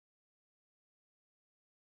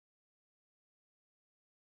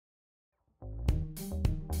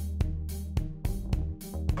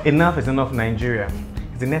Enough is Enough Nigeria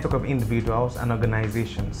is a network of individuals and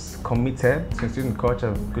organizations committed to instilling a culture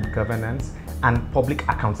of good governance and public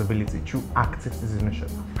accountability through active citizenship.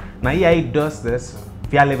 Now, EIA does this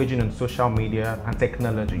via leveraging on social media and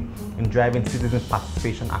technology in driving citizen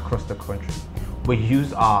participation across the country. We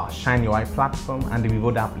use our Shine UI platform and the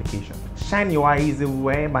Revolt application. Shine UI is a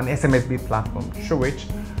web and SMS-based platform through which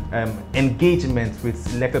engagement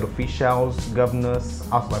with elected officials, governors,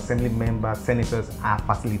 House of Assembly members, senators are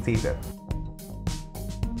facilitated.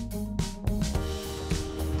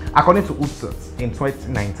 According to WhtasApp, in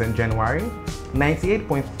 2019 January,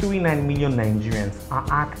 98.39 million Nigerians are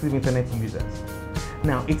active internet users.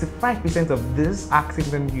 Now, 85% of these active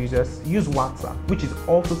internet users use WhatsApp, which is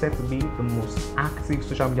also said to be the most active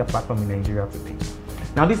social media platform in Nigeria today.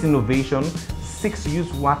 Now, this innovation seeks to use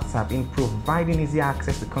WhatsApp in providing easy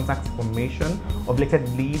access to contact information of elected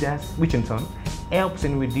leaders, which in turn helps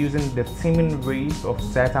in reducing the teeming rate of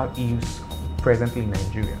societal ills presently in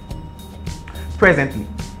Nigeria. Presently,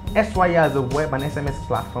 SYA as a web and SMS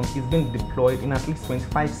platform is being deployed in at least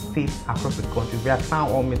 25 states across the country via town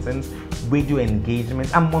hall meetings, radio engagement,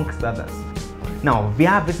 amongst others. Now,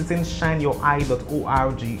 via visiting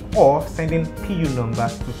shineyoureye.org or sending PU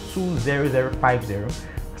numbers to 20050,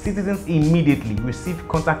 citizens immediately receive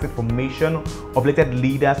contact information of elected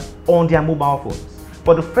leaders on their mobile phones.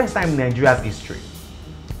 For the first time in Nigeria's history,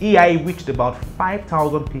 EIA reached about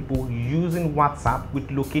 5,000 people using WhatsApp with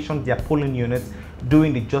location of their polling units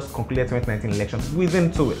during the just concluded 2019 elections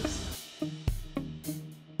within 2 weeks.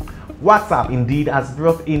 WhatsApp indeed has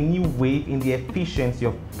brought a new wave in the efficiency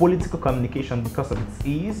of political communication because of its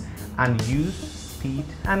ease and use, speed,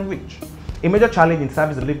 and reach. A major challenge in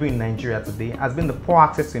service delivery in Nigeria today has been the poor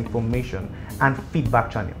access to information and feedback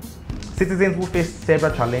channels. Citizens who face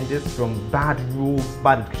several challenges from bad roads,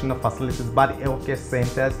 bad educational facilities, bad healthcare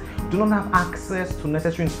centers do not have access to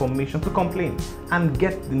necessary information to complain and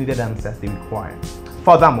get the needed answers they require.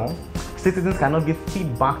 Furthermore, citizens cannot give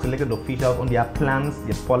feedback to elected officials on their plans,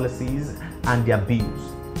 their policies, and their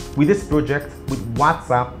bills. With this project, with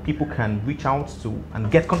WhatsApp, people can reach out to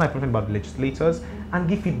and get contact information about the legislators and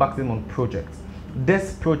give feedback to them on projects.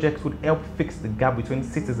 This project would help fix the gap between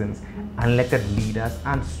citizens and elected leaders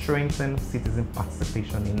and strengthen citizen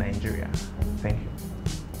participation in Nigeria. Thank you.